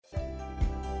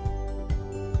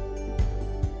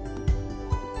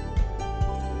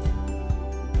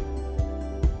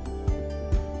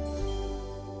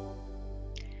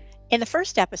In the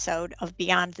first episode of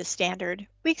Beyond the Standard,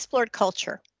 we explored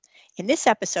culture. In this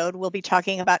episode, we'll be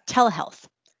talking about telehealth.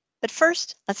 But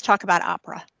first, let's talk about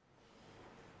opera.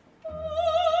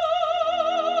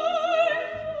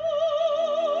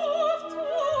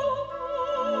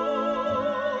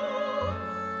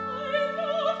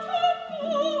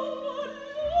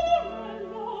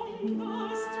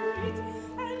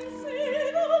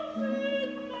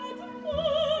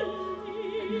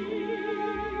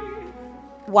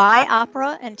 Why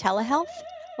opera and telehealth?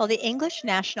 Well, the English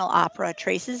National Opera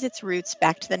traces its roots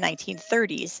back to the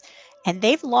 1930s, and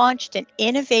they've launched an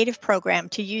innovative program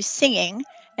to use singing,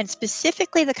 and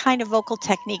specifically the kind of vocal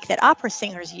technique that opera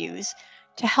singers use,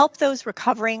 to help those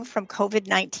recovering from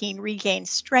COVID-19 regain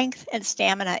strength and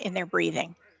stamina in their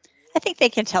breathing. I think they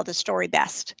can tell the story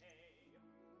best.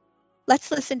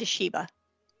 Let's listen to Sheba.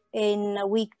 In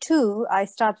week 2, I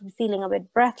started feeling a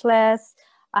bit breathless.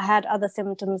 I had other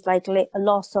symptoms like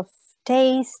loss of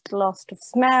taste, loss of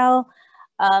smell.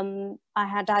 I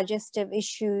had digestive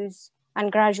issues,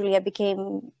 and gradually I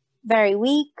became very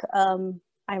weak.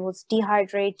 I was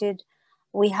dehydrated.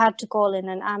 We had to call in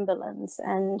an ambulance,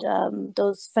 and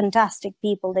those fantastic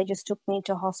people, they just took me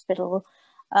to hospital.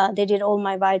 They did all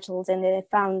my vitals, and they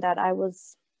found that I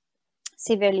was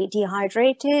severely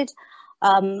dehydrated.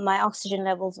 My oxygen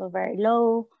levels were very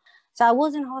low. So I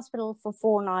was in hospital for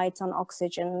 4 nights on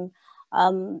oxygen.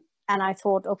 And I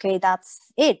thought, okay,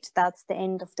 that's it. That's the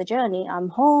end of the journey. I'm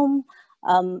home.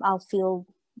 I'll feel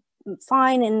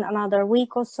fine in another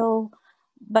week or so.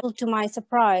 But to my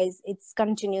surprise, it's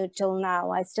continued till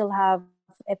now. I still have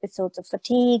episodes of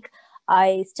fatigue.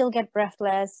 I still get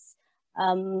breathless,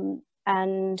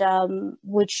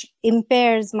 which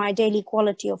impairs my daily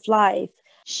quality of life.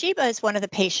 Sheba is one of the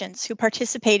patients who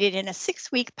participated in a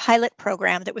 6-week pilot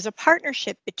program that was a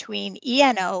partnership between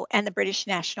ENO and the British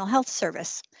National Health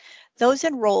Service. Those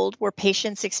enrolled were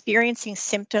patients experiencing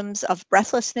symptoms of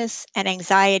breathlessness and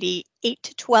anxiety 8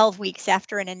 to 12 weeks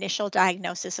after an initial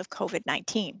diagnosis of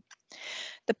COVID-19.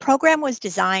 The program was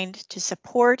designed to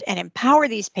support and empower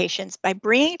these patients by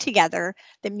bringing together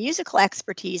the musical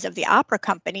expertise of the opera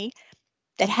company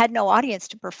that had no audience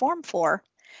to perform for,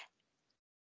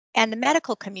 and the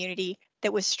medical community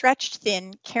that was stretched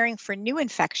thin, caring for new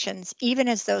infections, even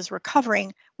as those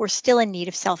recovering were still in need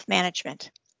of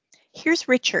self-management. Here's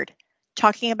Richard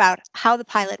talking about how the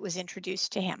pilot was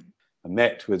introduced to him. I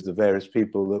met with the various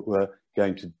people that were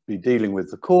going to be dealing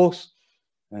with the course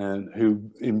and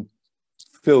who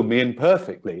filled me in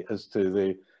perfectly as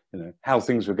to how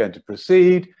things were going to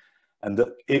proceed, and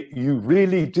that you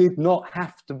really did not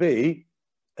have to be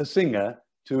a singer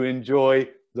to enjoy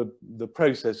the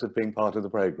process of being part of the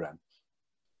program.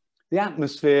 The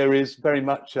atmosphere is very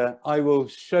much, I will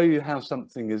show you how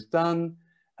something is done,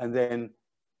 and then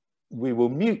we will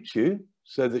mute you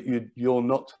so that you're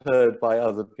not heard by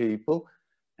other people,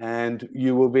 and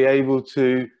you will be able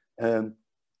to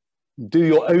do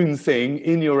your own thing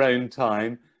in your own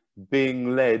time,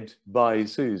 being led by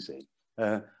Susie.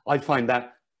 I find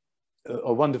that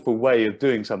a wonderful way of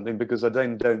doing something, because I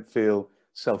then don't feel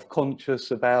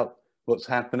self-conscious about what's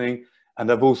happening.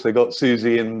 And I've also got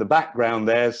Susie in the background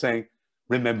there saying,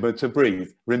 remember to breathe,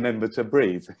 remember to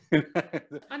breathe.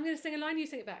 I'm going to sing a line, you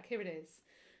sing it back. Here it is.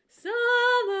 Summertime,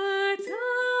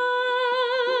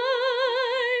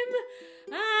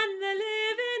 and the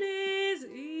living is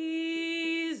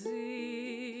easy.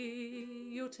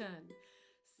 Your turn.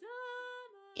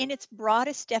 In its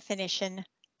broadest definition,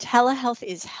 telehealth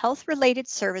is health-related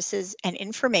services and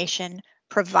information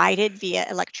provided via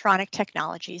electronic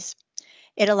technologies.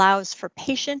 It allows for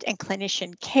patient and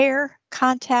clinician care,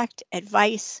 contact,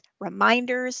 advice,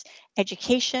 reminders,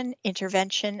 education,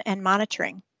 intervention, and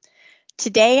monitoring.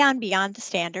 Today on Beyond the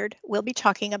Standard, we'll be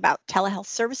talking about telehealth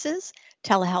services,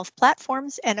 telehealth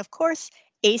platforms, and of course,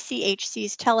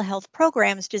 ACHC's telehealth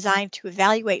programs designed to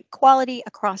evaluate quality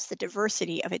across the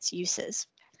diversity of its uses.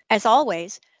 As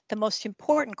always, the most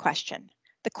important question,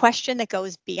 the question that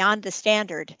goes beyond the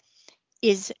standard,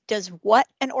 is does what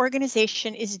an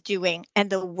organization is doing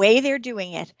and the way they're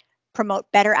doing it promote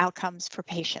better outcomes for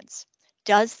patients?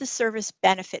 Does the service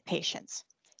benefit patients?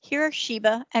 Here are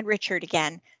Sheba and Richard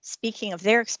again, speaking of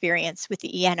their experience with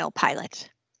the ENO pilot.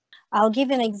 I'll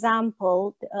give an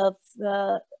example of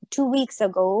 2 weeks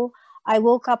ago. I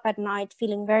woke up at night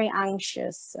feeling very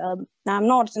anxious. Now, I'm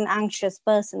not an anxious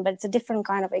person, but it's a different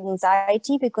kind of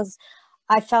anxiety because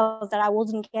I felt that I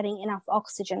wasn't getting enough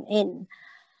oxygen in.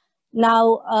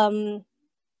 Now,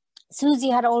 Susie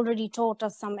had already taught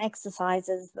us some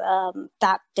exercises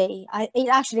that day. It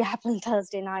actually happened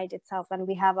Thursday night itself, and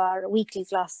we have our weekly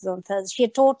classes on Thursday. She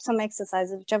had taught some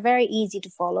exercises which are very easy to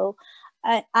follow.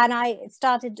 And I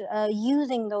started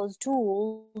using those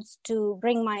tools to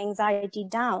bring my anxiety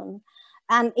down.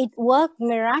 And it worked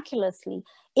miraculously.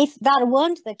 If that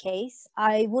weren't the case,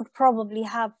 I would probably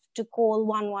have to call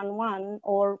 111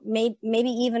 or maybe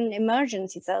even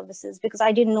emergency services, because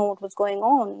I didn't know what was going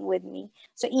on with me.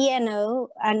 So ENO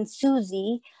and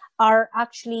Susie are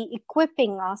actually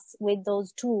equipping us with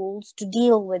those tools to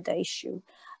deal with the issue.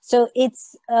 So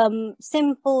it's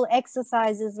simple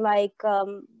exercises like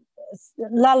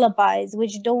lullabies,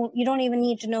 which you don't even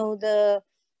need to know the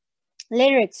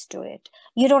lyrics to it.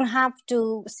 You don't have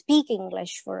to speak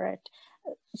English for it.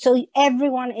 So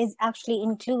everyone is actually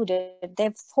included.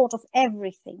 They've thought of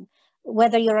everything,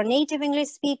 whether you're a native English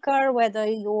speaker, whether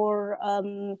you're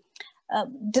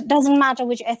doesn't matter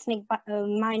which ethnic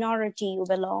minority you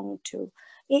belong to.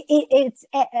 It's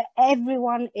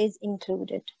everyone is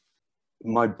included.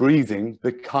 My breathing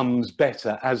becomes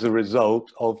better as a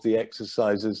result of the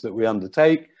exercises that we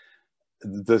undertake.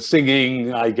 The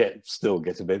singing, I still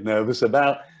get a bit nervous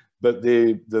about, but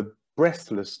the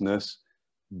breathlessness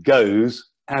goes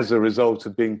as a result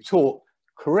of being taught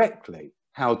correctly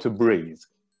how to breathe.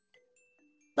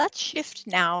 Let's shift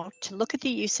now to look at the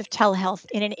use of telehealth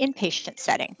in an inpatient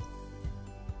setting.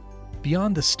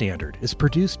 Beyond the Standard is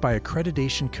produced by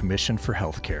Accreditation Commission for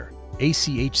Healthcare.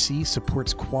 ACHC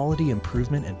supports quality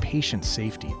improvement and patient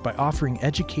safety by offering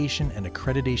education and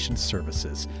accreditation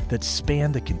services that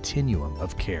span the continuum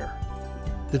of care.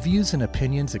 The views and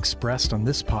opinions expressed on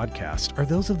this podcast are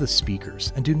those of the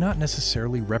speakers and do not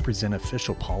necessarily represent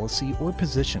official policy or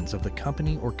positions of the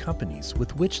company or companies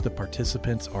with which the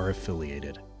participants are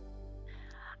affiliated.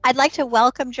 I'd like to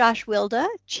welcome Josh Wilda,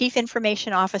 Chief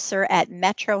Information Officer at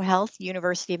Metro Health,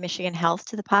 University of Michigan Health,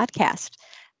 to the podcast.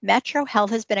 Metro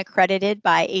Health has been accredited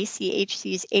by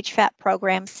ACHC's HFAP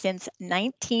program since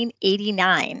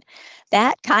 1989.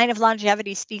 That kind of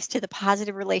longevity speaks to the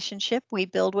positive relationship we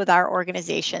build with our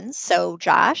organizations. So,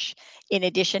 Josh, in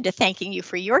addition to thanking you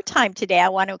for your time today, I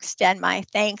want to extend my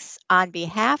thanks on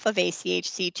behalf of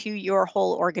ACHC to your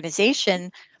whole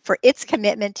organization for its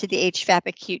commitment to the HFAP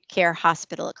Acute Care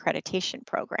Hospital Accreditation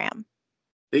Program.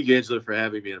 Thank you, Angela, for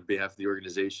having me on behalf of the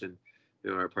organization.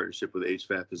 Our partnership with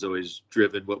HFAP has always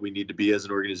driven what we need to be as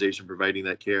an organization providing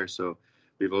that care. So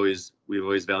we've always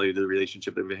valued the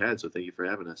relationship that we've had. So thank you for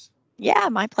having us. Yeah,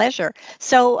 my pleasure.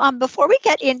 So before we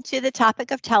get into the topic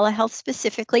of telehealth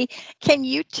specifically, can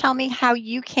you tell me how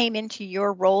you came into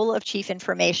your role of Chief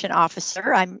Information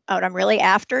Officer? What I'm really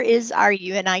after is, are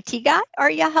you an IT guy or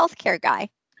are you a healthcare guy?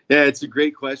 Yeah, it's a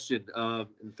great question.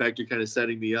 In fact, you're kind of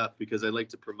setting me up because I like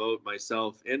to promote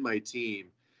myself and my team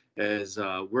as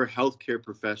we're healthcare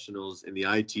professionals in the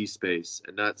IT space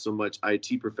and not so much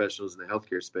IT professionals in the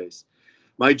healthcare space.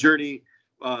 My journey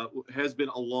has been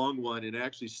a long one and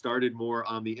actually started more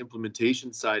on the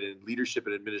implementation side and leadership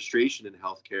and administration in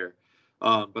healthcare.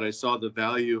 But I saw the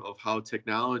value of how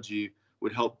technology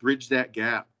would help bridge that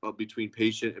gap between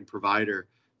patient and provider,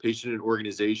 patient and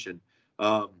organization.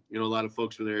 A lot of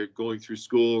folks when they're going through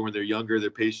school, when they're younger,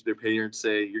 their parents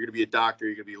say, you're going to be a doctor,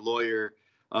 you're going to be a lawyer.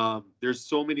 There's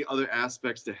so many other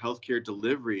aspects to healthcare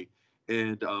delivery,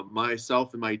 and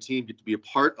myself and my team get to be a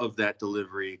part of that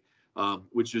delivery,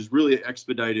 which is really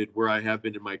expedited where I have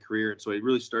been in my career. And so I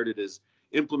really started as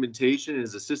implementation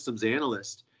as a systems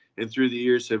analyst, and through the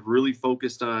years have really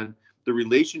focused on the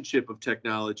relationship of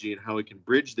technology and how it can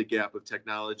bridge the gap of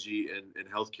technology and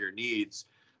healthcare needs.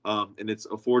 And it's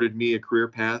afforded me a career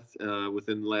path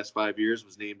within the last 5 years,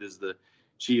 was named as the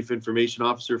Chief Information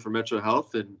Officer for Metro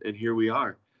Health, and here we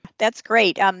are. That's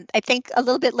great. I think a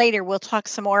little bit later we'll talk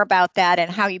some more about that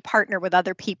and how you partner with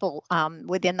other people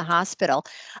within the hospital.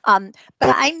 But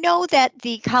I know that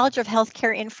the College of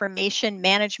Healthcare Information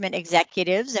Management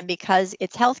Executives, and because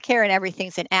it's healthcare and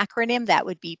everything's an acronym, that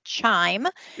would be CHIME.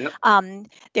 Yep.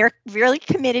 They're really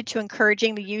committed to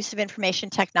encouraging the use of information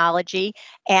technology,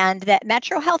 and that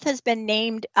Metro Health has been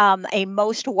named a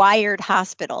most wired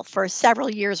hospital for several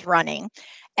years running.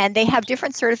 And they have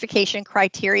different certification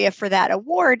criteria for that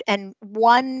award. And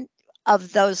one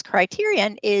of those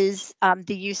criterion is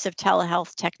the use of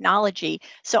telehealth technology.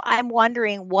 So I'm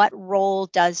wondering, what role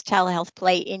does telehealth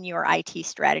play in your IT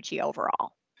strategy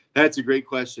overall? That's a great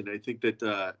question. I think that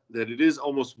that it is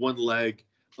almost one leg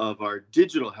of our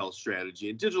digital health strategy.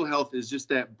 And digital health is just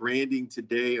that branding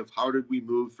today of how did we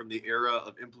move from the era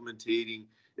of implementations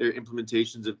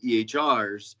of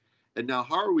EHRs. And now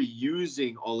how are we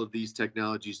using all of these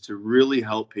technologies to really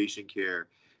help patient care?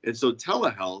 And so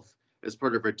telehealth, as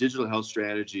part of our digital health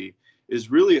strategy,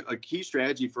 is really a key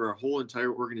strategy for our whole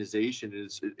entire organization.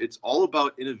 It's all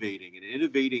about innovating and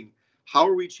innovating. How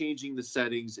are we changing the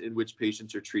settings in which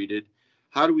patients are treated?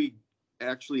 How do we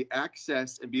actually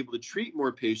access and be able to treat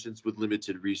more patients with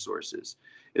limited resources.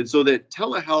 And so that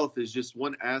telehealth is just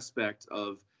one aspect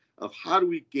of how do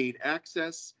we gain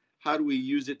access, how do we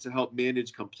use it to help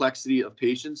manage complexity of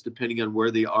patients depending on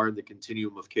where they are in the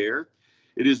continuum of care.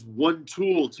 It is one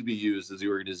tool to be used as the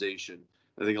organization.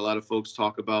 I think a lot of folks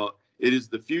talk about it is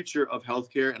the future of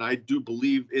healthcare, and I do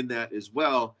believe in that as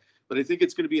well. But I think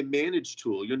it's going to be a managed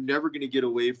tool. You're never going to get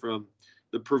away from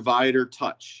the provider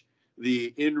touch,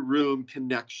 the in-room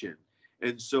connection.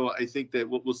 And so I think that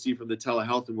what we'll see from the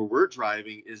telehealth and where we're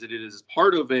driving is that it is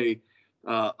part of a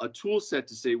tool set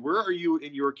to say, where are you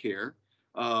in your care?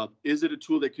 Is it a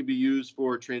tool that can be used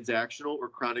for transactional or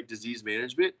chronic disease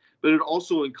management? But it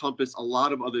also encompasses a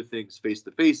lot of other things,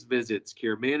 face-to-face visits,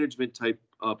 care management type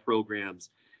programs.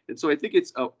 And so I think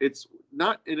it's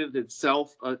not in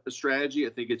itself a strategy. I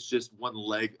think it's just one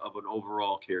leg of an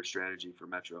overall care strategy for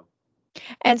Metro.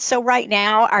 And so right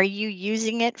now, are you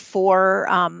using it for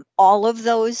all of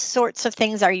those sorts of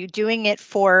things? Are you doing it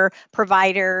for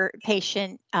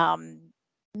provider-patient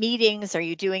meetings? Are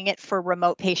you doing it for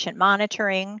remote patient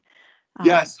monitoring?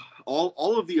 Yes,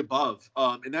 all of the above.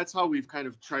 And that's how we've kind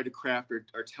of tried to craft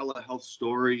our telehealth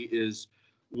story is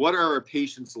what are our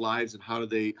patients' lives and how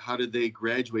do they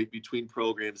graduate between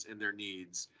programs and their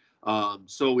needs.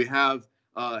 So we have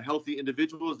healthy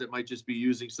individuals that might just be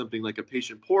using something like a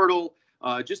patient portal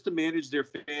just to manage their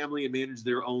family and manage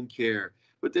their own care.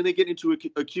 But then they get into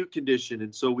acute condition.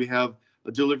 And so we have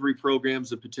delivery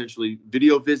programs of potentially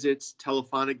video visits,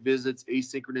 telephonic visits,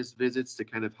 asynchronous visits to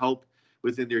kind of help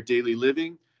within their daily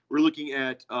living. We're looking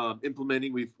at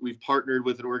implementing, we've partnered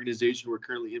with an organization, we're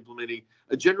currently implementing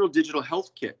a general digital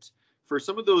health kit for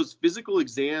some of those physical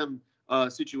exam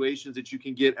situations that you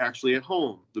can get actually at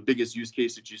home. The biggest use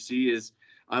case that you see is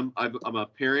I'm a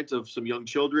parent of some young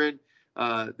children.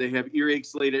 They have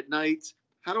earaches late at night.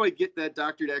 How do I get that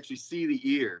doctor to actually see the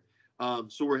ear?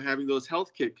 So we're having those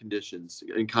health kit conditions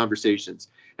and conversations.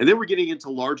 And then we're getting into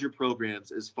larger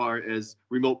programs as far as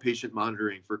remote patient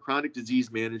monitoring for chronic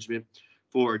disease management,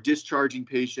 for discharging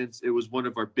patients. It was one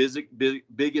of our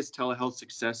biggest telehealth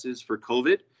successes for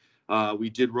COVID. We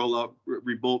did roll out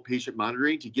remote patient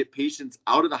monitoring to get patients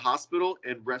out of the hospital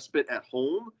and respite at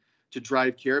home to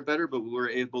drive care better, but we were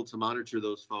able to monitor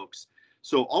those folks.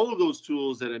 So all of those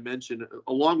tools that I mentioned,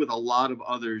 along with a lot of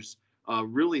others,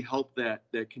 really help that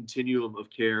continuum of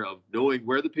care of knowing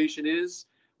where the patient is,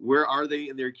 where are they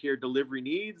in their care delivery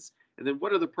needs, and then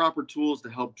what are the proper tools to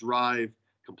help drive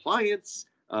compliance,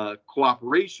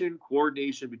 cooperation,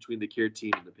 coordination between the care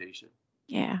team and the patient.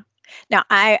 Yeah. Now,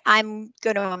 I'm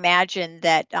going to imagine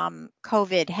that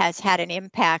COVID has had an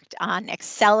impact on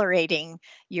accelerating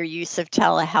your use of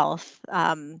telehealth.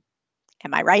 Am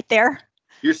I right there?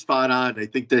 You're spot on. I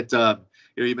think that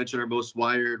you mentioned our Most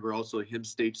Wired. We're also a HIMSS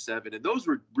Stage 7, and those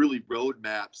were really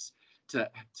roadmaps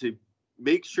to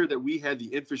make sure that we had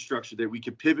the infrastructure that we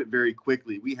could pivot very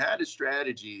quickly. We had a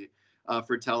strategy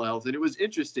for telehealth, and it was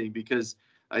interesting because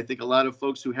I think a lot of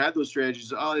folks who had those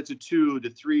strategies, it's a 2 to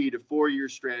 3 to 4 year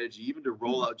strategy, even to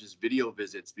roll out just video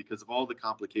visits because of all the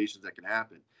complications that can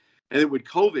happen. And then when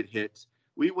COVID hit,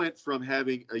 we went from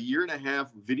having a 1.5 year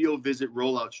video visit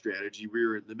rollout strategy, we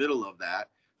were in the middle of that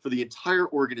for the entire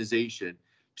organization,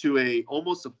 to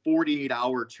almost a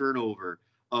 48-hour turnover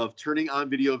of turning on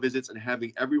video visits and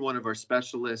having every one of our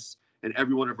specialists and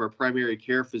every one of our primary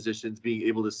care physicians being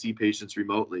able to see patients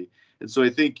remotely. And so I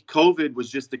think COVID was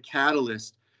just a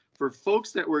catalyst for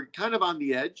folks that were kind of on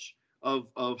the edge of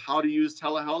how to use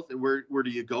telehealth and where do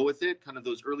you go with it. Kind of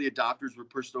those early adopters were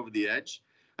pushed over the edge.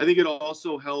 I think it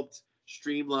also helped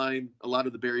streamline a lot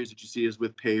of the barriers that you see is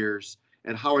with payers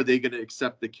and how are they going to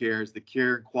accept the care? Is the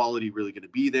care quality really going to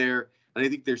be there? And I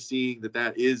think they're seeing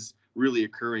that is really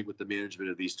occurring with the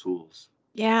management of these tools.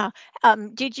 Yeah.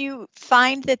 Did you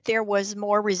find that there was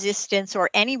more resistance or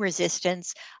any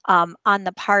resistance on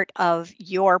the part of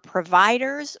your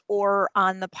providers or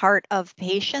on the part of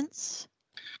patients?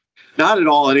 Not at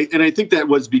all. And I think that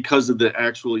was because of the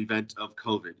actual event of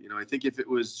COVID. I think if it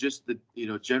was just the,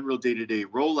 general day-to-day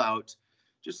rollout,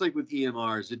 just like with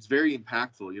EMRs, it's very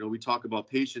impactful. We talk about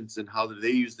patients and how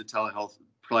they use the telehealth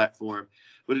platform,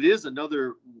 but it is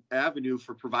another avenue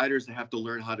for providers to have to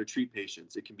learn how to treat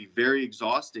patients. It can be very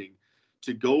exhausting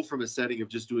to go from a setting of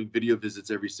just doing video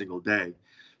visits every single day.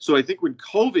 So I think when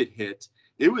COVID hit,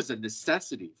 it was a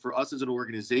necessity for us as an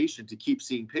organization to keep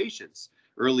seeing patients.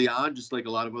 Early on, just like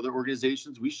a lot of other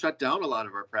organizations, we shut down a lot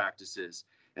of our practices.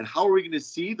 And how are we going to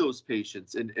see those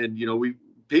patients? And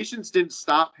patients didn't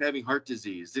stop having heart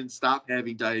disease, didn't stop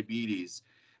having diabetes.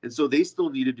 And so they still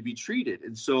needed to be treated.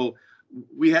 And so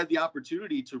we had the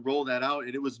opportunity to roll that out.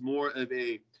 And it was more of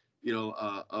a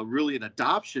really an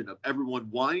adoption of everyone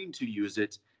wanting to use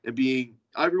it and being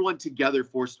everyone together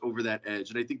forced over that edge.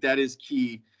 And I think that is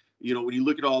key. When you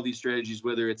look at all these strategies,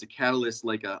 whether it's a catalyst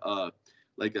like a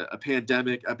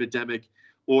pandemic, epidemic,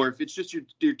 or if it's just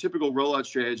your typical rollout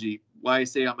strategy, why I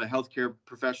say I'm a healthcare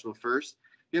professional first,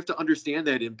 you have to understand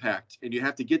that impact and you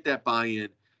have to get that buy-in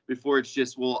before it's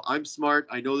just, well, I'm smart.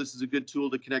 I know this is a good tool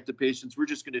to connect to patients. We're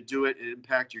just going to do it and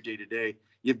impact your day-to-day.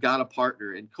 You've got a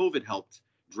partner, and COVID helped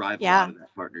drive a lot of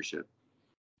that partnership.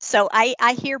 So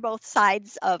I hear both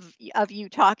sides of you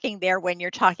talking there when you're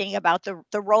talking about the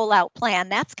rollout plan.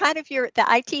 That's kind of the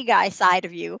IT guy side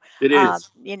of you. It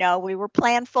is. We were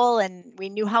planful and we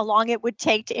knew how long it would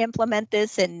take to implement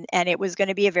this, and it was going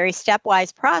to be a very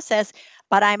stepwise process.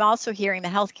 But I'm also hearing the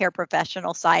healthcare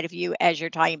professional side of you as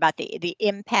you're talking about the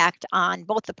impact on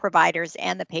both the providers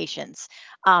and the patients.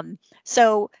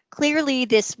 So clearly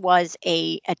this was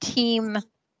a team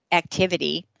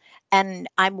activity. And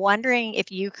I'm wondering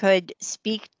if you could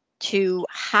speak to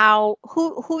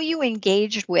who you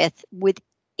engaged with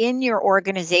within your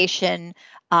organization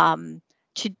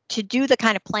to do the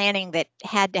kind of planning that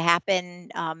had to happen,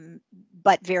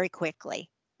 but very quickly.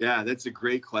 Yeah, that's a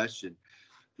great question.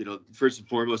 First and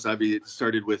foremost, it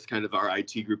started with kind of our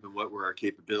IT group and what were our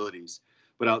capabilities.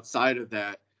 But outside of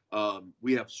that,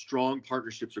 we have strong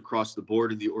partnerships across the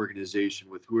board in the organization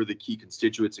with who are the key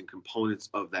constituents and components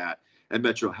of that. At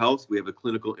Metro Health, we have a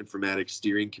clinical informatics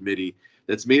steering committee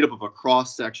that's made up of a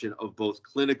cross section of both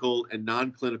clinical and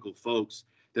non-clinical folks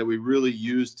that we really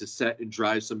use to set and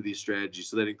drive some of these strategies.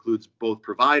 So that includes both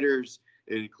providers,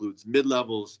 it includes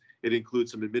mid-levels, it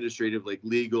includes some administrative like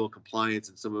legal, compliance,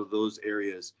 and some of those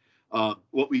areas.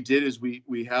 What we did is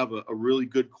we have a really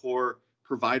good core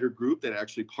provider group that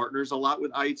actually partners a lot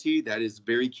with IT. That is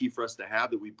very key for us to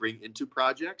have, that we bring into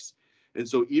projects. And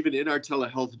so even in our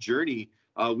telehealth journey,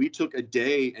 we took a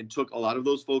day and took a lot of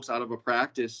those folks out of a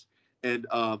practice and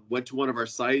went to one of our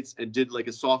sites and did like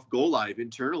a soft go live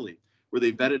internally where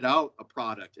they vetted out a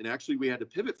product. And actually we had to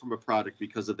pivot from a product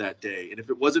because of that day. And if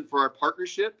it wasn't for our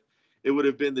partnership, it would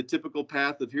have been the typical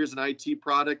path of here's an IT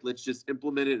product, let's just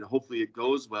implement it and hopefully it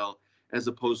goes well, as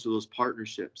opposed to those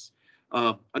partnerships.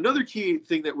 Another key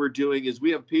thing that we're doing is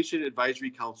we have patient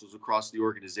advisory councils across the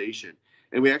organization,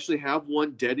 and we actually have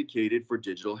one dedicated for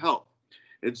digital health.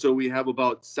 And so we have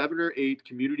about 7 or 8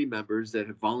 community members that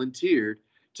have volunteered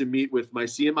to meet with my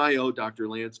CMIO, Dr.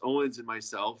 Lance Owens, and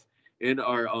myself, and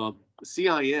our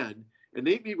CIN, and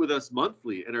they meet with us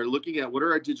monthly and are looking at what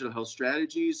are our digital health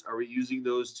strategies? Are we using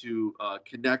those to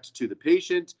connect to the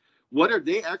patient? What are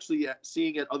they actually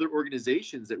seeing at other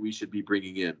organizations that we should be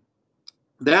bringing in?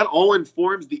 That all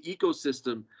informs the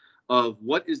ecosystem of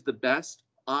what is the best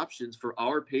options for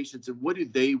our patients and what do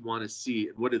they want to see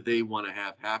and what do they want to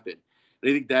have happen. And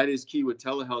I think that is key with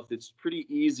telehealth. It's pretty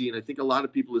easy, and I think a lot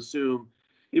of people assume,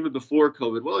 even before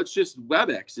COVID, well, it's just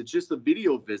WebEx, it's just a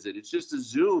video visit, it's just a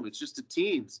Zoom, it's just a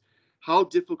Teams. How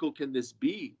difficult can this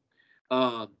be?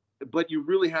 But you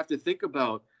really have to think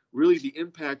about really the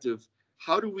impact of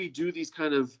how do we do these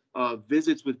kind of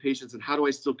visits with patients and how do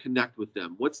I still connect with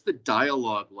them? What's the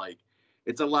dialogue like?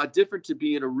 It's a lot different to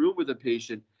be in a room with a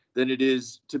patient than it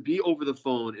is to be over the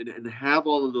phone and have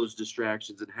all of those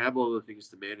distractions and have all the things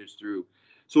to manage through.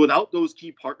 So without those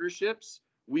key partnerships,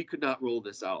 we could not roll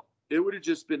this out. It would have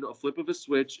just been a flip of a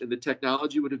switch and the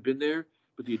technology would have been there,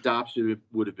 but the adoption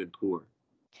would have been poor.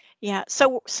 Yeah,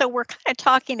 so we're kind of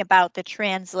talking about the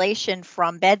translation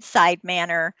from bedside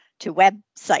manner to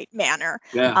website manner.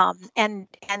 Yeah. And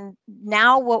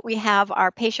now what we have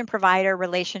are patient-provider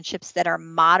relationships that are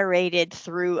moderated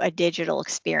through a digital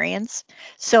experience.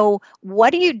 So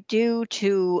what do you do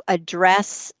to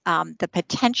address the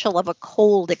potential of a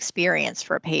cold experience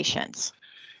for patients?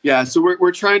 Yeah, so we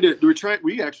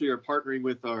actually are partnering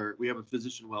with we have a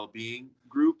physician well-being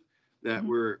group that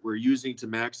we're using to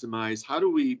maximize how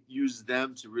do we use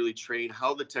them to really train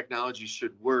how the technology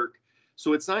should work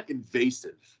so it's not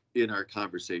invasive in our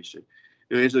conversation.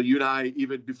 Angela, you and I,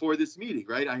 even before this meeting,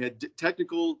 right, I had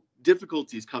technical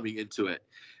difficulties coming into it.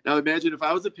 Now imagine if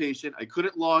I was a patient, I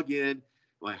couldn't log in,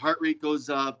 my heart rate goes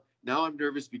up, now I'm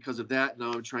nervous because of that,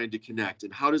 now I'm trying to connect.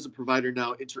 And how does a provider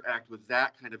now interact with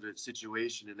that kind of a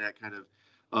situation, and that kind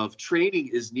of training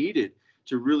is needed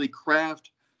to really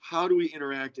craft how do we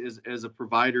interact as a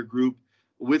provider group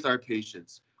with our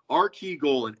patients? Our key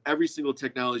goal in every single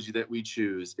technology that we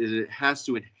choose is it has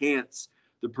to enhance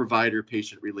the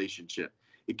provider-patient relationship.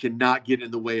 It cannot get in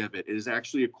the way of it. It is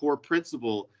actually a core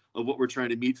principle of what we're trying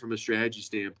to meet from a strategy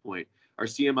standpoint. Our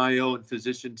CMIO and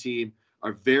physician team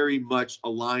are very much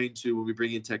aligned to when we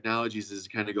bring in technologies is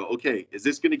kind of go, okay, is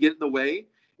this going to get in the way?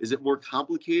 Is it more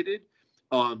complicated?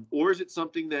 Or is it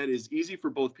something that is easy for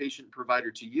both patient and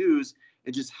provider to use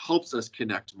and just helps us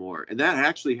connect more? And that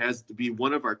actually has to be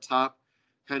one of our top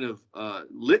kind of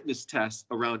litmus tests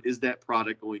around, is that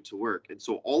product going to work? And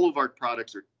so all of our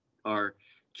products are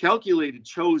calculated,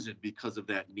 chosen because of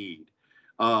that need.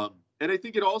 And I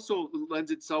think it also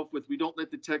lends itself with, we don't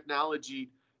let the technology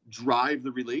drive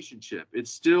the relationship.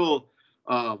 It's still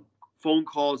phone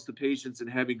calls to patients and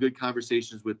having good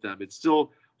conversations with them. It's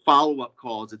still follow-up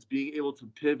calls. It's being able to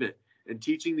pivot and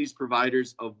teaching these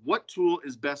providers of what tool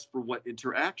is best for what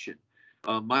interaction.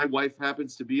 My wife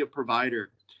happens to be a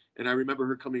provider, and I remember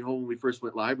her coming home when we first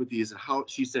went live with these, and how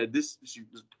she said this,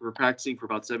 we're practicing for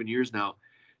about 7 years now.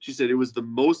 She said it was the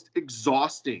most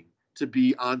exhausting to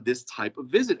be on this type of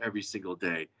visit every single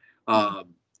day.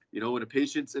 When a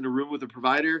patient's in a room with a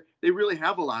provider, they really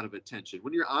have a lot of attention.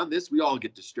 When you're on this, we all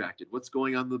get distracted. What's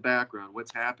going on in the background?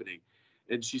 What's happening?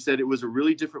 And she said it was a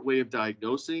really different way of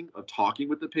diagnosing, of talking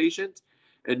with the patient.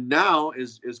 And now,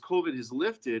 as COVID has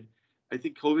lifted, I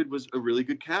think COVID was a really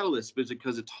good catalyst,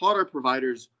 because it taught our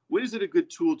providers, when is it a good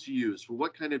tool to use? For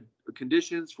what kind of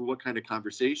conditions? For what kind of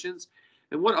conversations?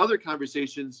 And what other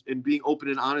conversations? And being open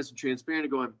and honest and transparent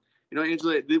and going,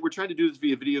 Angela, we're trying to do this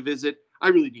via video visit. I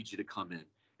really need you to come in,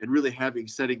 and really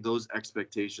setting those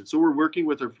expectations. So we're working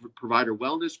with our provider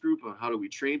wellness group on how do we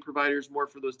train providers more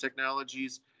for those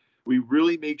technologies. We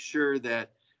really make sure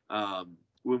that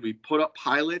when we put up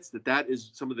pilots, that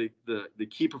is some of the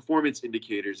key performance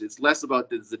indicators. It's less about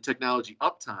the technology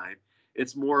uptime.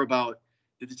 It's more about,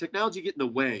 did the technology get in the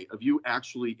way of you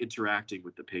actually interacting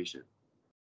with the patient?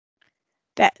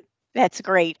 That's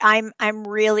great. I'm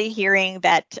really hearing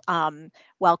that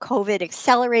while COVID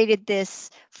accelerated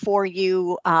this for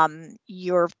you,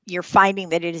 you're finding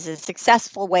that it is a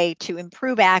successful way to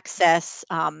improve access,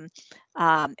 and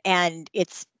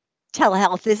it's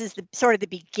telehealth. This is sort of the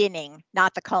beginning,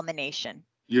 not the culmination.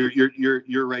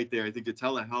 You're right there. I think the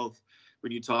telehealth,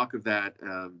 when you talk of that,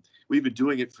 we've been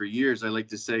doing it for years. I like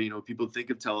to say, people think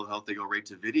of telehealth, they go right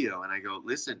to video, and I go,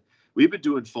 listen, we've been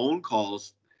doing phone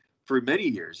calls for many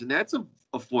years, and that's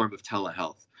a form of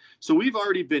telehealth. So we've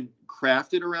already been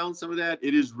crafted around some of that.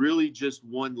 It is really just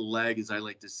one leg, as I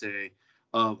like to say,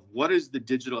 of what is the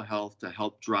digital health to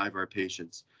help drive our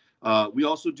patients. We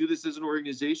also do this as an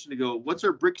organization to go, what's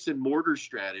our bricks and mortar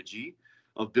strategy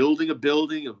of building a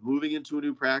building, of moving into a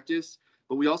new practice?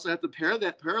 But we also have to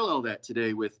parallel that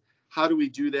today with, how do we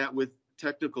do that with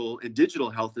technical and digital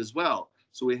health as well?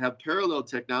 So we have parallel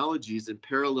technologies and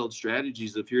parallel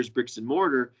strategies of, here's bricks and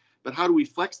mortar, but how do we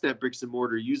flex that bricks and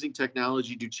mortar using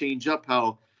technology to change up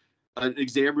how an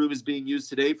exam room is being used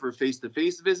today for a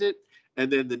face-to-face visit,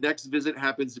 and then the next visit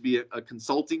happens to be a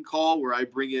consulting call where I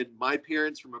bring in my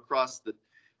parents from across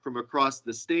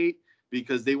the state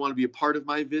because they want to be a part of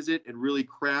my visit, and really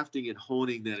crafting and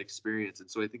honing that experience. And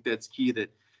so I think that's key,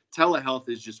 that telehealth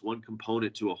is just one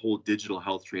component to a whole digital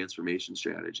health transformation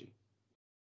strategy.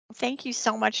 Thank you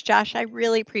so much, Josh. I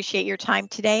really appreciate your time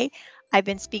today. I've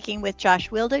been speaking with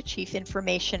Josh Wilde, Chief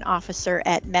Information Officer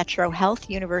at Metro Health,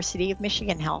 University of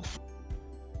Michigan Health.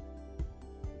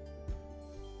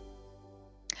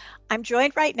 I'm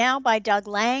joined right now by Doug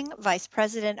Lang, Vice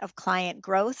President of Client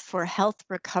Growth for Health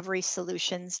Recovery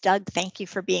Solutions. Doug, thank you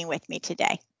for being with me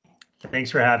today.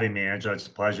 Thanks for having me, Angela. It's a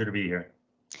pleasure to be here.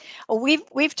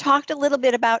 We've talked a little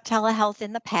bit about telehealth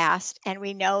in the past, and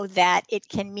we know that it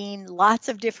can mean lots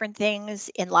of different things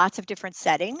in lots of different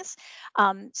settings.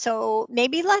 So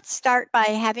maybe let's start by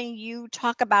having you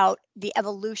talk about the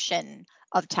evolution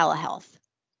of telehealth.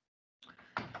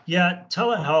 Yeah,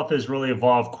 telehealth has really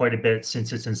evolved quite a bit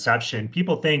since its inception.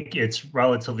 People think it's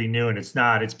relatively new, and it's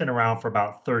not. It's been around for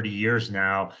about 30 years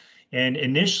now. And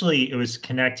initially, it was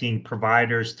connecting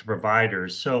providers to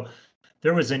providers. So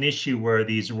there was an issue where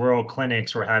these rural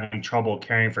clinics were having trouble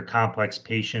caring for complex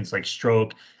patients like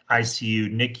stroke,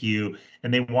 ICU, NICU,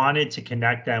 and they wanted to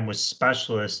connect them with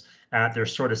specialists at their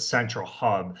sort of central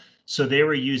hub. So they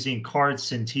were using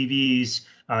carts and TVs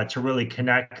to really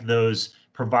connect those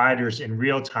providers in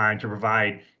real time to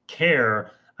provide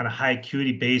care on a high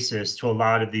acuity basis to a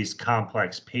lot of these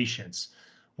complex patients.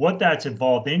 What that's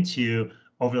evolved into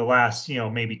over the last,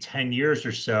 maybe 10 years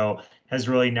or so has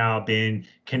really now been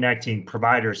connecting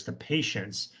providers to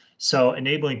patients. So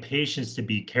enabling patients to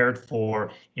be cared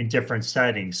for in different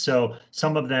settings. So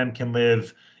some of them can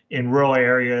live in rural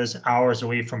areas, hours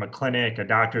away from a clinic, a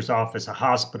doctor's office, a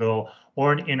hospital,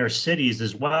 or in inner cities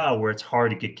as well, where it's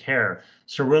hard to get care.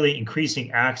 So really increasing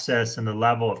access and the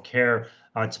level of care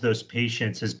to those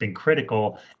patients has been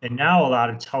critical. And now a lot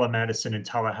of telemedicine and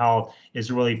telehealth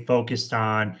is really focused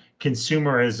on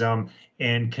consumerism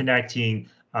and connecting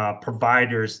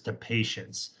providers to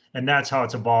patients. And that's how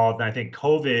it's evolved. And I think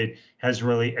COVID has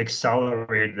really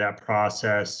accelerated that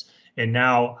process. And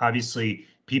now, obviously,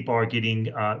 people are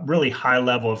getting really high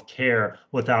level of care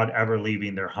without ever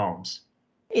leaving their homes.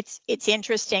 It's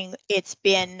interesting. It's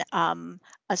been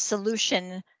a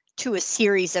solution to a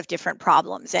series of different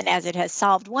problems, and as it has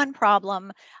solved one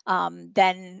problem,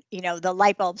 then the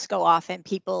light bulbs go off and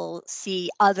people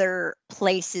see other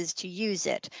places to use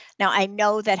it. Now, I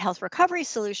know that Health Recovery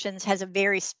Solutions has a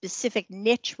very specific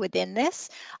niche within this,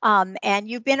 and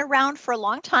you've been around for a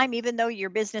long time, even though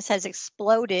your business has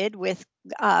exploded with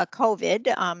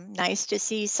COVID. Nice to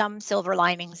see some silver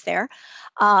linings there.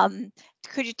 Um,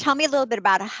 could you tell me a little bit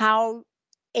about how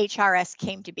HRS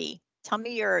came to be? Tell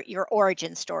me your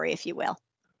origin story, if you will.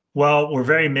 Well, we're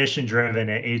very mission driven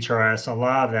at HRS. A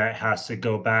lot of that has to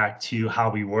go back to how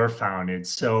we were founded.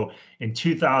 So in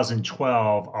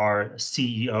 2012, our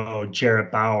CEO,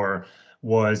 Jarrett Bauer,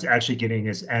 was actually getting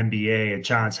his MBA at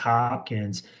Johns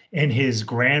Hopkins, and his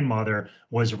grandmother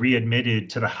was readmitted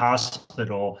to the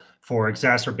hospital for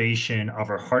exacerbation of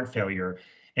her heart failure.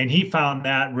 And he found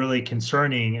that really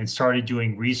concerning and started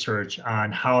doing research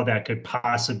on how that could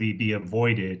possibly be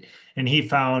avoided. And he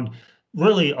found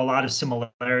really a lot of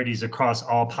similarities across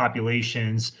all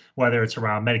populations, whether it's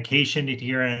around medication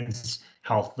adherence,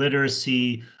 health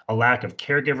literacy, a lack of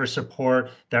caregiver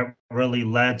support that really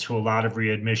led to a lot of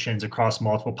readmissions across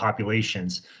multiple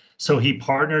populations. So he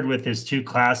partnered with his two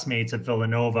classmates at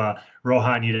Villanova,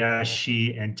 Rohan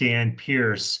Udeshi and Dan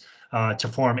Pierce, to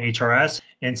form HRS.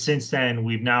 And since then,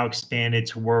 we've now expanded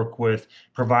to work with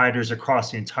providers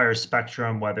across the entire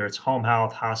spectrum, whether it's home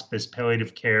health, hospice,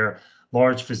 palliative care,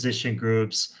 large physician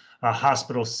groups,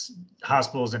 hospitals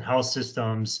and health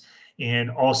systems, and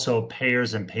also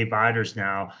payers and payviders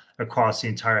now across the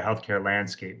entire healthcare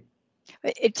landscape.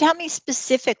 Tell me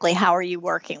specifically, how are you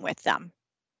working with them?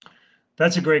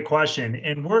 That's a great question.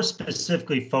 And we're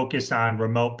specifically focused on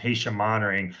remote patient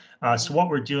monitoring. So what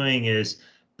we're doing is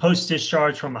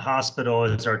post-discharge from the hospital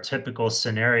is our typical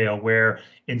scenario where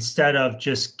instead of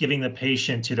just giving the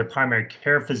patient to their primary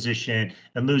care physician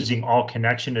and losing all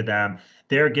connection to them,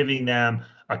 they're giving them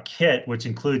a kit, which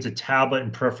includes a tablet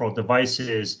and peripheral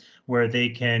devices where they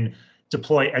can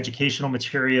deploy educational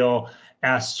material,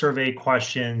 ask survey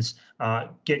questions,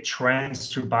 get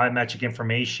trends through biometric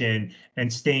information,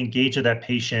 and stay engaged with that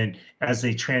patient as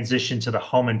they transition to the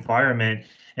home environment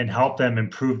and help them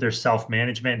improve their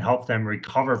self-management and help them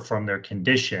recover from their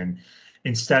condition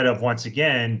instead of, once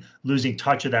again, losing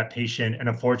touch of that patient. And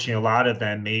unfortunately, a lot of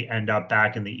them may end up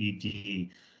back in the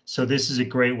ED. So this is a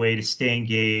great way to stay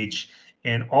engaged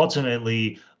and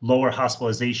ultimately lower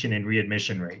hospitalization and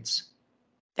readmission rates.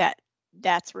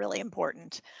 That's really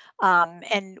important.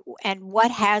 And what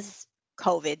has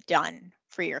COVID done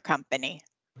for your company?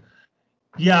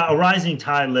 Yeah, a rising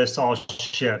tide lifts all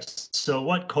ships. So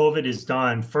what COVID has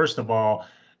done, first of all,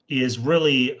 is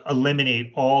really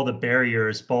eliminate all the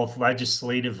barriers, both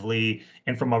legislatively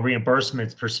and from a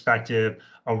reimbursement perspective,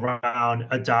 around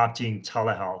adopting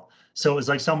telehealth. So it was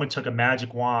like someone took a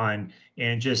magic wand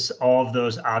and just all of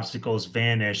those obstacles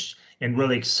vanished and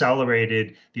really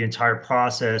accelerated the entire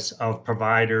process of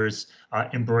providers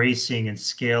embracing and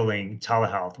scaling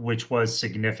telehealth, which was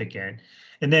significant.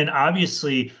 And then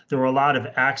obviously there were a lot of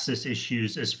access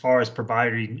issues as far as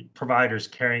providers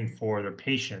caring for their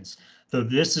patients. So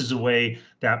this is a way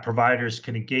that providers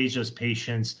can engage those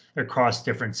patients across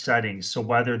different settings. So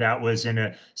whether that was in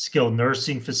a skilled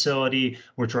nursing facility,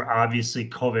 which were obviously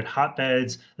COVID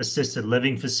hotbeds, assisted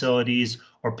living facilities,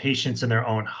 or patients in their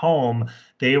own home,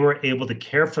 they were able to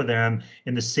care for them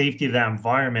in the safety of that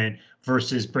environment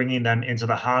versus bringing them into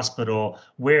the hospital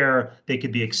where they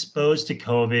could be exposed to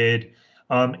COVID.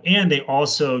 And they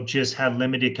also just had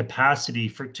limited capacity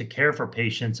to care for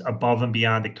patients above and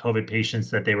beyond the COVID patients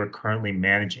that they were currently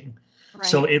managing. Right.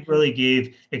 So it really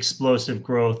gave explosive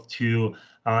growth to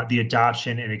the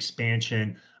adoption and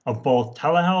expansion of both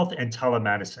telehealth and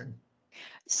telemedicine.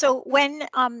 So when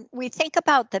we think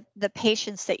about the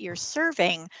patients that you're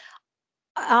serving,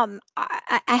 I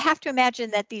have to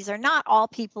imagine that these are not all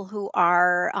people who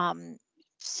are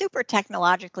super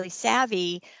technologically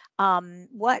savvy.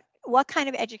 What kind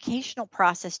of educational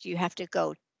process do you have to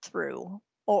go through,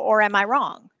 or am I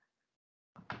wrong?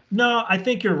 No, I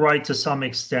think you're right to some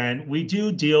extent. We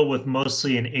do deal with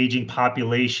mostly an aging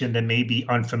population that may be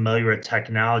unfamiliar with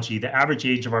technology. The average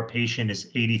age of our patient is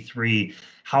 83.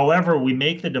 However, we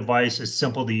make the device as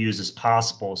simple to use as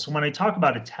possible. So when I talk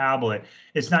about a tablet,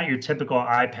 it's not your typical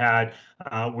iPad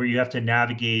where you have to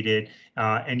navigate it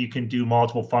and you can do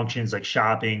multiple functions like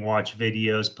shopping, watch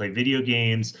videos, play video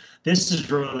games. This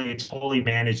is really a totally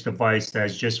managed device that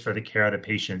is just for the care of the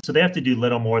patient. So they have to do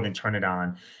little more than turn it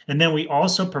on. And then we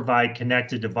also provide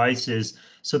connected devices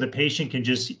so the patient can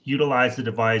just utilize the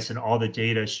device and all the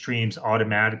data streams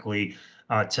automatically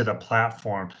to the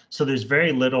platform. So there's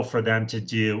very little for them to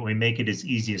do. We make it as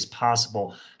easy as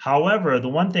possible. However, the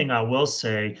one thing I will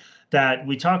say that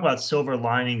we talk about silver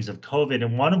linings of COVID,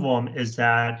 and one of them is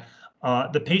that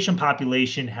the patient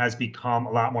population has become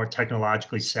a lot more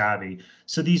technologically savvy.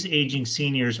 So these aging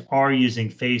seniors are using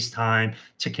FaceTime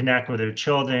to connect with their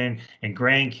children and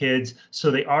grandkids.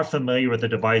 So they are familiar with the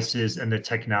devices and the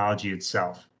technology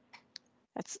itself.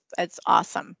 That's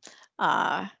awesome.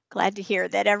 Glad to hear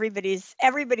that everybody's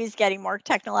getting more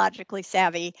technologically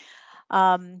savvy.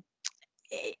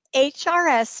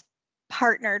 HRS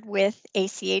partnered with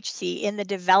ACHC in the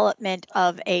development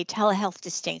of a telehealth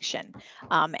distinction.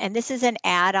 And this is an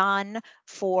add-on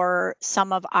for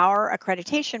some of our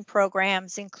accreditation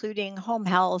programs, including home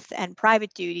health and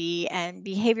private duty and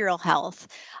behavioral health.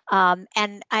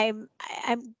 And I'm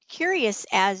curious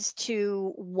as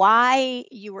to why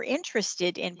you were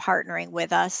interested in partnering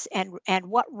with us and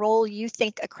what role you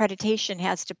think accreditation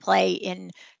has to play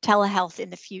in telehealth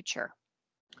in the future.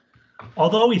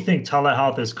 Although we think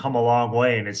telehealth has come a long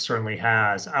way, and it certainly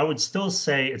has, I would still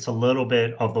say it's a little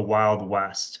bit of the Wild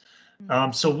West.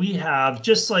 So we have,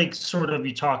 just like sort of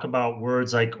you talk about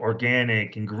words like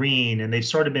organic and green, and they've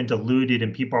sort of been diluted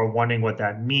and people are wondering what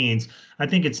that means. I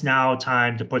think it's now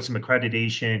time to put some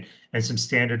accreditation and some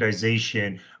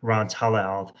standardization around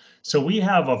telehealth. So we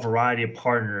have a variety of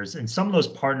partners, and some of those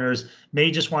partners may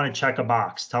just want to check a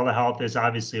box. Telehealth is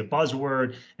obviously a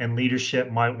buzzword, and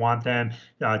leadership might want them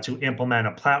to implement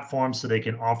a platform so they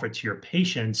can offer it to your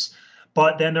patients.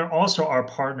 But then there also are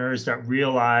partners that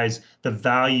realize the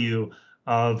value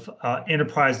of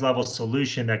enterprise level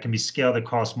solution that can be scaled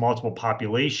across multiple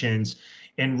populations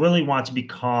and really want to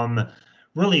become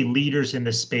really leaders in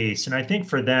the space. And I think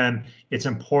for them, it's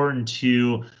important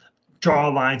to draw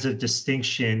lines of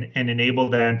distinction and enable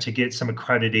them to get some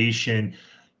accreditation,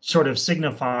 sort of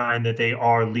signifying that they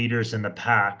are leaders in the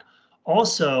pack.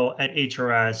 Also at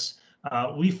HRS,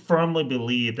 we firmly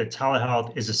believe that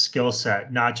telehealth is a skill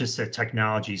set, not just a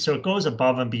technology. So it goes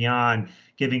above and beyond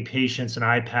giving patients an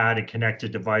iPad and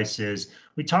connected devices.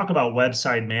 We talk about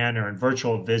website manner and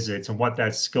virtual visits and what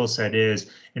that skill set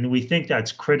is. And we think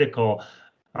that's critical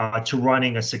to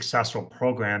running a successful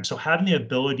program. So having the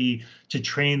ability to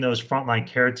train those frontline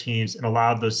care teams and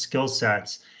allow those skill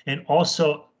sets, and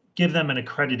also give them an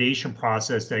accreditation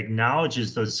process that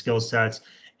acknowledges those skill sets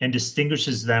and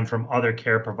distinguishes them from other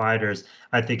care providers,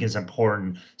 I think is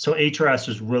important. So HRS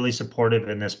was really supportive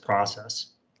in this process.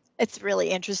 It's really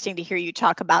interesting to hear you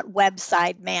talk about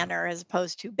website manner as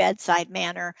opposed to bedside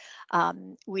manner.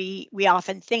 We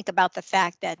often think about the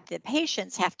fact that the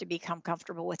patients have to become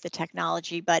comfortable with the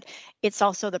technology, but it's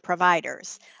also the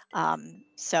providers.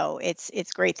 So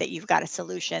it's great that you've got a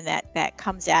solution that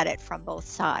comes at it from both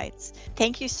sides.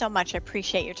 Thank you so much. I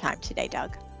appreciate your time today,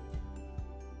 Doug.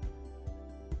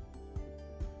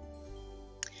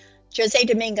 Jose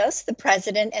Domingos, the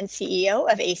president and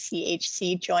CEO of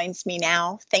ACHC, joins me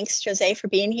now. Thanks, Jose, for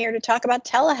being here to talk about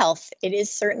telehealth. It is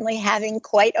certainly having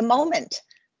quite a moment.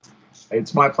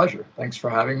 It's my pleasure. Thanks for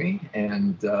having me.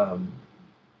 And it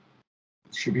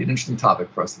should be an interesting topic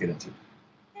for us to get into.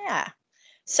 Yeah.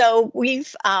 So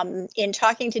we've, in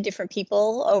talking to different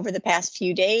people over the past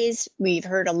few days, we've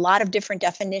heard a lot of different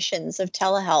definitions of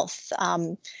telehealth.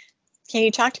 Can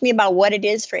you talk to me about what it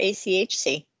is for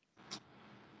ACHC?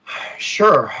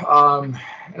 Sure. And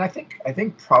I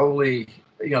think probably,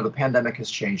 the pandemic has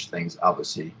changed things,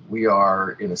 obviously. We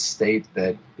are in a state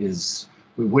that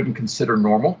we wouldn't consider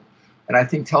normal. And I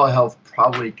think telehealth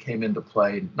probably came into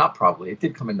play, not probably, it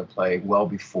did come into play well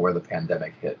before the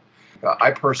pandemic hit.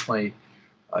 I personally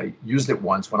used it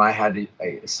once when I had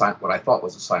what I thought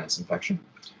was a sinus infection.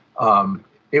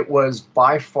 It was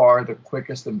by far the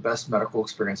quickest and best medical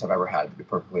experience I've ever had, to be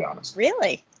perfectly honest.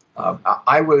 Really?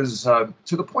 I was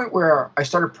to the point where I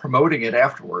started promoting it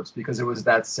afterwards because it was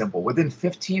that simple. Within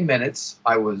 15 minutes,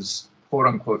 I was quote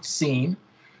unquote seen.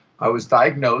 I was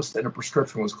diagnosed and a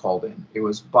prescription was called in. It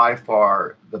was by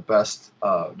far the best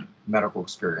medical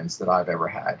experience that I've ever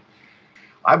had.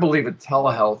 I believe that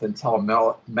telehealth and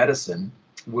telemedicine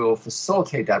will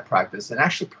facilitate that practice and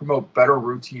actually promote better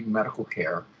routine medical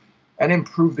care and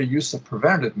improve the use of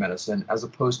preventative medicine as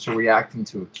opposed to reacting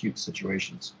to acute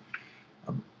situations.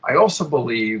 I also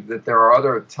believe that there are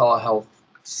other telehealth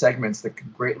segments that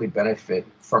could greatly benefit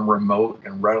from remote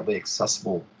and readily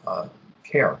accessible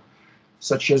care,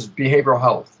 such as behavioral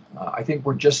health. I think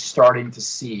we're just starting to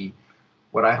see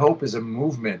what I hope is a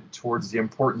movement towards the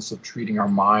importance of treating our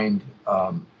mind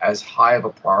as high of a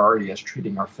priority as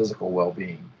treating our physical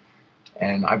well-being.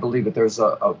 And I believe that there's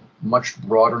a much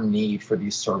broader need for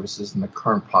these services in the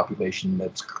current population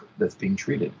that's being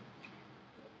treated.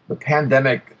 The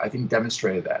pandemic, I think,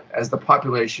 demonstrated that. As the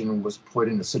population was put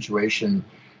in a situation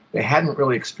they hadn't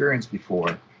really experienced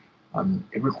before,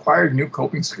 it required new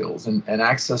coping skills and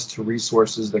access to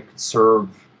resources that could serve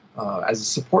as a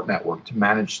support network to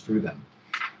manage through them.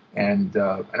 And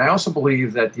I also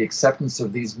believe that the acceptance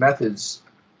of these methods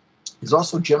is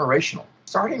also generational.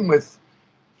 Starting with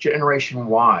Generation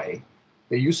Y,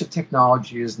 the use of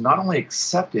technology is not only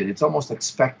accepted, it's almost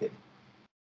expected.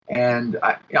 And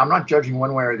I'm not judging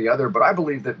one way or the other, but I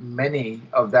believe that many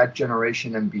of that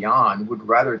generation and beyond would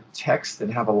rather text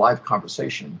than have a live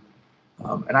conversation.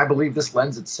 And I believe this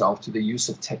lends itself to the use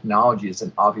of technology as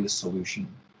an obvious solution.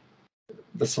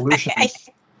 The solution.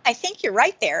 I think you're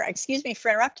right there. Excuse me for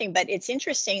interrupting, but it's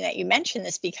interesting that you mentioned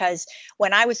this, because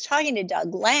when I was talking to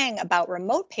Doug Lang about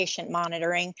remote patient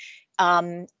monitoring,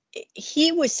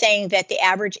 he was saying that the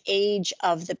average age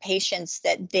of the patients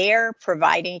that they're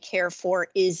providing care for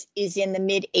is in the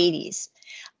mid-80s.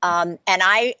 And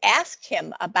I asked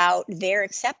him about their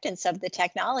acceptance of the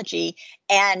technology.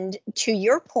 And to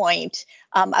your point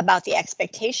about the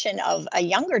expectation of a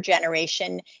younger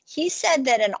generation, he said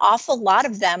that an awful lot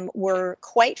of them were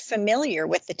quite familiar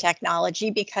with the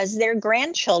technology because their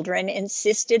grandchildren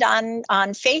insisted on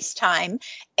FaceTime.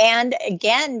 And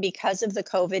again, because of the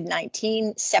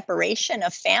COVID-19 separation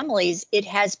of families, it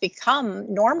has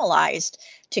become normalized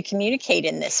to communicate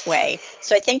in this way.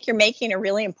 So I think you're making a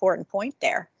really important point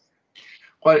there.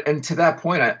 Well, and to that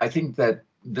point, I think that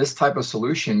this type of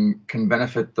solution can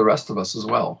benefit the rest of us as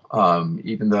well,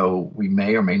 even though we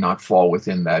may or may not fall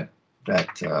within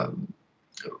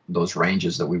those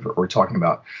ranges that we're talking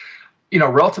about. You know,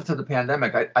 relative to the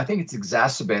pandemic, I think it's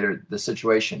exacerbated the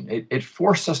situation. It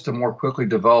forced us to more quickly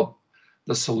develop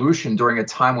the solution during a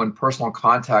time when personal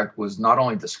contact was not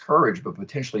only discouraged, but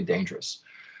potentially dangerous,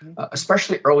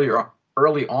 especially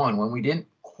early on when we didn't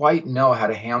quite know how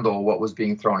to handle what was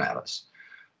being thrown at us.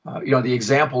 You know, the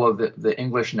example of the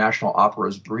English National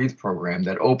Opera's Breathe program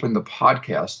that opened the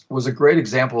podcast was a great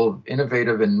example of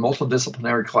innovative and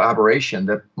multidisciplinary collaboration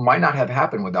that might not have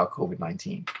happened without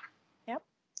COVID-19. Yep,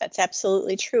 that's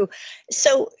absolutely true.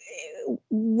 So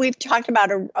we've talked about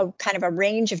a kind of a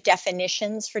range of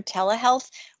definitions for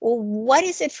telehealth. Well, what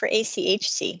is it for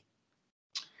ACHC?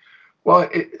 Well,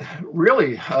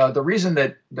 really, the reason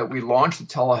that we launched the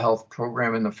telehealth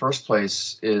program in the first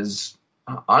place is,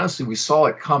 honestly, we saw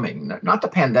it coming, not the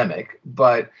pandemic,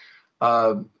 but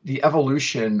the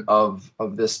evolution of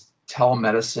this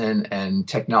telemedicine and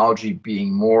technology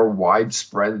being more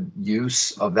widespread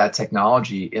use of that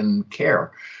technology in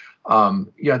care. You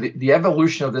know, the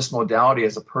evolution of this modality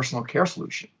as a personal care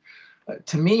solution.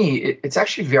 To me, it's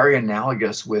actually very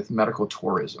analogous with medical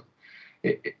tourism.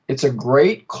 It's a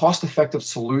great cost-effective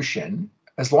solution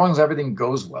as long as everything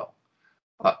goes well.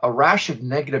 A rash of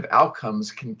negative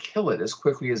outcomes can kill it as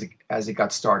quickly as it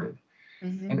got started.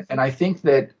 Mm-hmm. And I think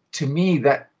that, to me,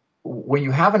 that when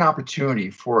you have an opportunity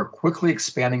for a quickly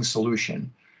expanding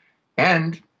solution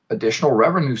and additional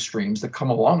revenue streams that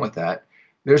come along with that,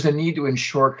 there's a need to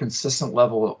ensure a consistent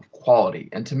level of quality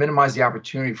and to minimize the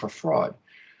opportunity for fraud.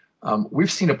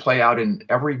 We've seen it play out in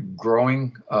every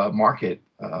growing market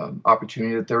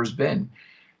opportunity that there's been.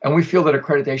 And we feel that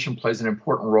accreditation plays an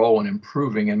important role in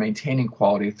improving and maintaining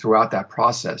quality throughout that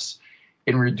process,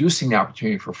 in reducing the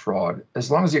opportunity for fraud, as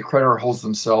long as the accreditor holds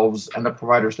themselves and the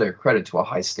providers they accredit to a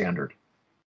high standard.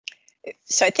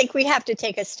 So I think we have to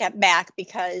take a step back,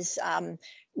 because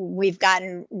we've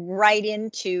gotten right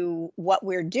into what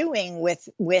we're doing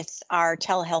with our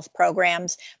telehealth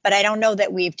programs, but I don't know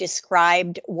that we've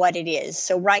described what it is.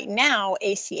 So right now,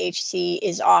 ACHC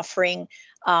is offering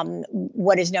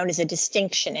what is known as a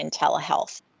distinction in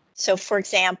telehealth. So, for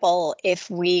example, if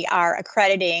we are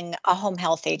accrediting a home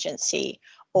health agency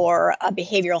or a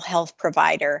behavioral health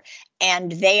provider,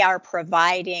 and they are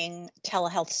providing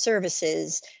telehealth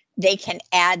services, they can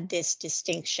add this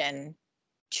distinction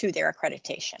to their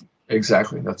accreditation.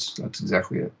 Exactly. That's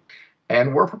exactly it.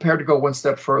 And we're prepared to go one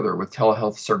step further with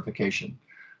telehealth certification.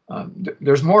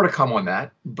 There's more to come on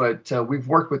that, but we've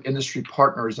worked with industry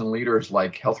partners and leaders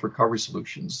like Health Recovery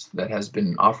Solutions that has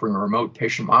been offering remote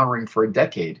patient monitoring for a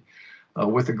decade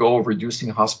with the goal of reducing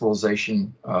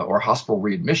hospitalization or hospital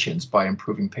readmissions by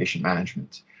improving patient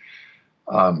management.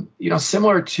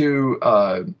 Similar to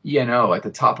E&O at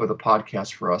the top of the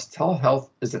podcast for us, telehealth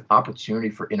is an opportunity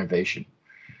for innovation.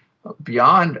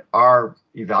 Beyond our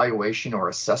evaluation or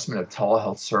assessment of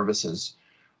telehealth services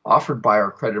offered by our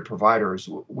accredited providers,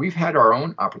 we've had our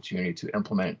own opportunity to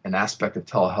implement an aspect of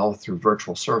telehealth through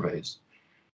virtual surveys.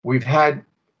 We had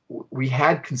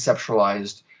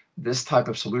conceptualized this type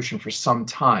of solution for some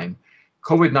time.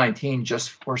 COVID-19 just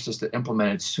forced us to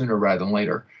implement it sooner rather than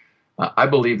later. I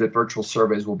believe that virtual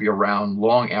surveys will be around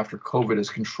long after COVID is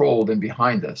controlled and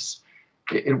behind us.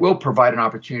 It will provide an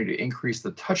opportunity to increase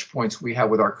the touch points we have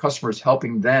with our customers,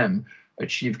 helping them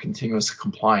achieve continuous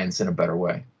compliance in a better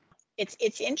way.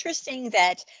 It's interesting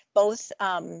that both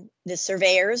the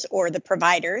surveyors or the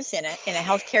providers in a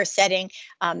healthcare setting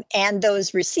and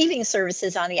those receiving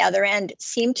services on the other end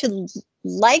seem to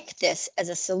like this as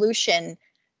a solution,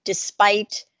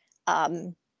 despite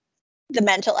the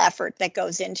mental effort that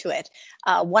goes into it.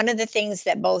 One of the things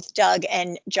that both Doug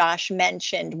and Josh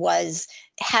mentioned was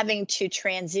having to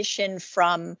transition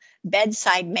from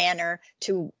bedside manner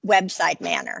to website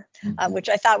manner, which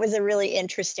I thought was a really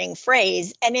interesting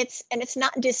phrase. And it's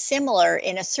not dissimilar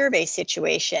in a survey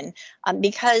situation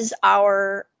because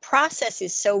our process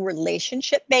is so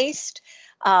relationship based.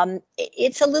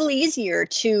 It's a little easier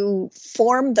to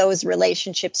form those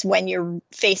relationships when you're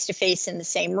face to face in the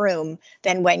same room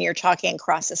than when you're talking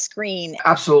across a screen.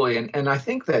 Absolutely. And I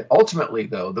think that ultimately,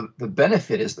 though, the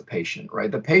benefit is the patient, right?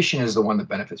 The patient is the one that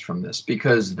benefits from this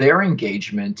because their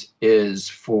engagement is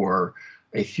for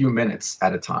a few minutes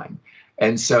at a time.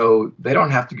 And so they don't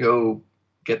have to go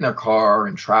get in their car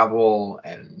and travel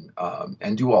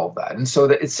and do all of that. And so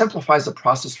that it simplifies the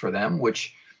process for them,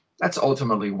 which that's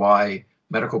ultimately why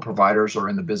medical providers are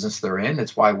in the business they're in.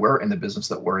 It's why we're in the business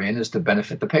that we're in, is to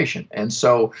benefit the patient. And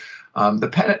so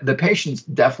the patients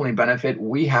definitely benefit.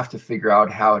 We have to figure out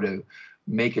how to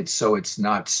make it so it's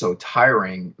not so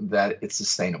tiring that it's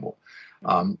sustainable.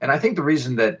 And I think the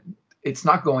reason that it's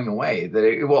not going away, that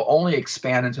it will only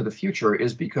expand into the future,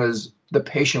 is because the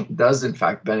patient does in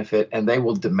fact benefit and they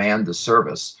will demand the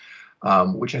service,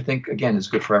 which I think, again, is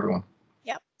good for everyone.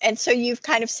 Yeah. And so you've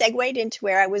kind of segued into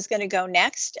where I was going to go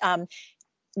next.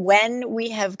 When we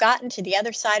have gotten to the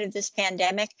other side of this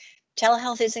pandemic,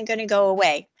 telehealth isn't going to go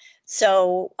away.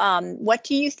 So what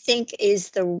do you think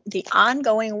is the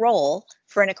ongoing role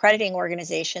for an accrediting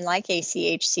organization like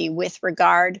ACHC with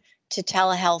regard to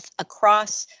telehealth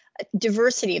across a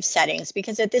diversity of settings?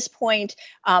 Because at this point,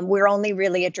 we're only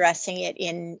really addressing it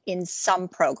in some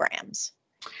programs.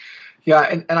 Yeah,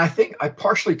 and I think I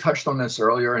partially touched on this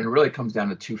earlier, and it really comes down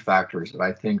to two factors that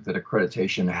I think that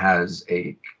accreditation has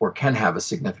can have a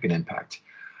significant impact.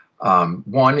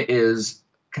 One is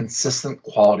consistent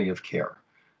quality of care.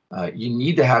 You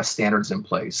need to have standards in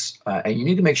place, and you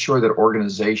need to make sure that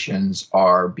organizations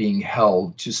are being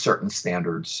held to certain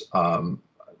standards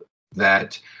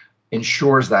that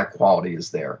ensures that quality is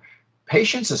there.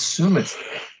 Patients assume it's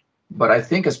there. But I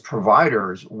think as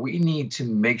providers, we need to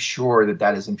make sure that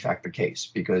that is in fact the case,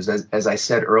 because as I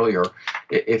said earlier,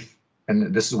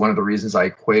 and this is one of the reasons I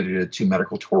equated it to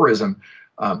medical tourism,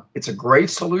 it's a great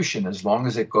solution as long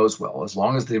as it goes well, as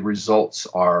long as the results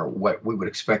are what we would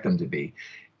expect them to be.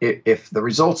 If the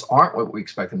results aren't what we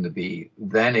expect them to be,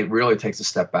 then it really takes a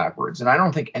step backwards. And I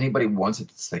don't think anybody wants it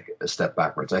to take a step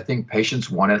backwards. I think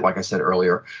patients want it, like I said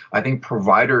earlier. I think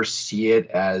providers see it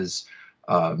as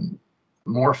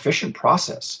more efficient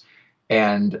process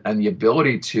and the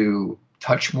ability to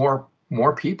touch more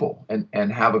people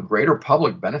and have a greater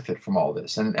public benefit from all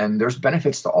this. And there's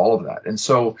benefits to all of that. And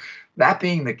so that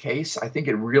being the case, I think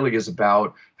it really is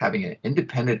about having an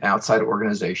independent outside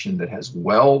organization that has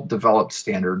well-developed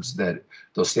standards, that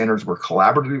those standards were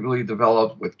collaboratively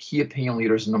developed with key opinion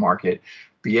leaders in the market,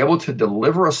 be able to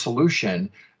deliver a solution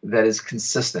that is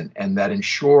consistent and that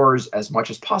ensures, as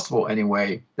much as possible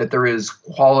anyway, that there is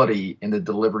quality in the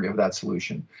delivery of that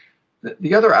solution.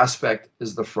 The other aspect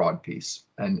is the fraud piece.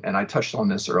 And I touched on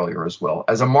this earlier as well.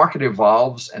 As a market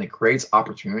evolves and it creates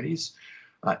opportunities,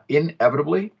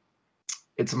 inevitably,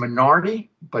 it's a minority,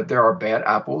 but there are bad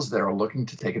apples that are looking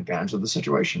to take advantage of the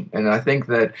situation. And I think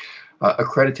that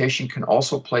accreditation can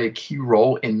also play a key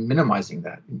role in minimizing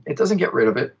that. It doesn't get rid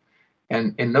of it.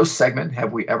 And in no segment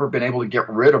have we ever been able to get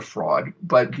rid of fraud,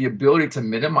 but the ability to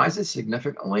minimize it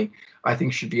significantly, I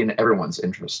think, should be in everyone's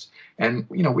interest. And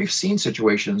we've seen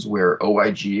situations where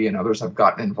OIG and others have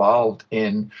gotten involved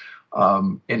in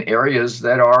areas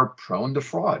that are prone to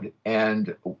fraud.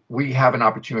 And we have an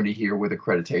opportunity here with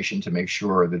accreditation to make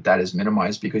sure that that is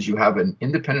minimized, because you have an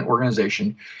independent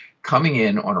organization coming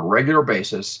in on a regular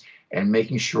basis and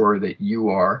making sure that you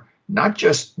are not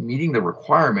just meeting the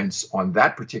requirements on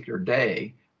that particular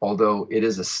day, although it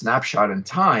is a snapshot in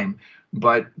time,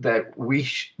 but that we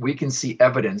can see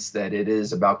evidence that it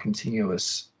is about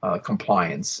continuous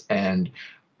compliance. And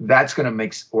that's going to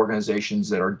make organizations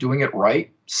that are doing it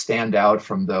right stand out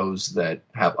from those that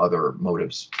have other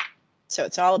motives. So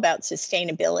it's all about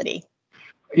sustainability.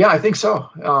 Yeah, I think so.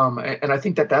 And I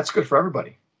think that that's good for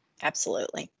everybody.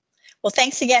 Absolutely. Well,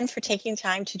 thanks again for taking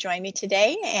time to join me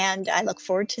today, and I look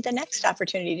forward to the next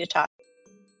opportunity to talk.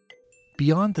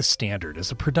 Beyond the Standard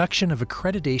is a production of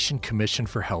Accreditation Commission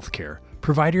for Healthcare,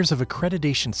 providers of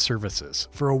accreditation services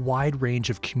for a wide range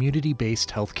of community-based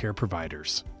healthcare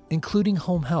providers, including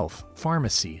home health,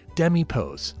 pharmacy,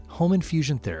 DMEPOS, home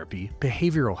infusion therapy,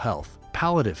 behavioral health,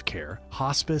 palliative care,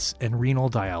 hospice, and renal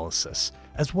dialysis,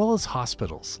 as well as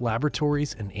hospitals,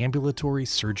 laboratories, and ambulatory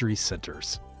surgery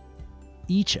centers.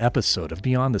 Each episode of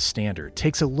Beyond the Standard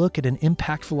takes a look at an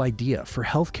impactful idea for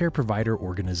healthcare provider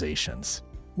organizations.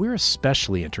 We're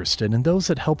especially interested in those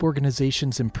that help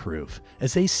organizations improve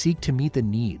as they seek to meet the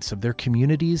needs of their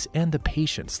communities and the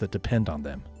patients that depend on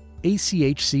them.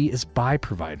 ACHC is by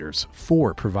providers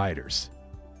for providers.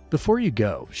 Before you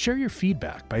go, share your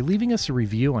feedback by leaving us a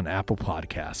review on Apple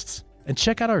Podcasts, and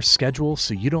check out our schedule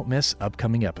so you don't miss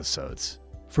upcoming episodes.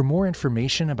 For more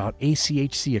information about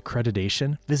ACHC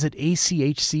accreditation, visit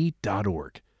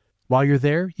achc.org. While you're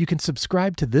there, you can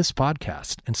subscribe to this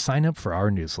podcast and sign up for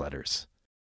our newsletters.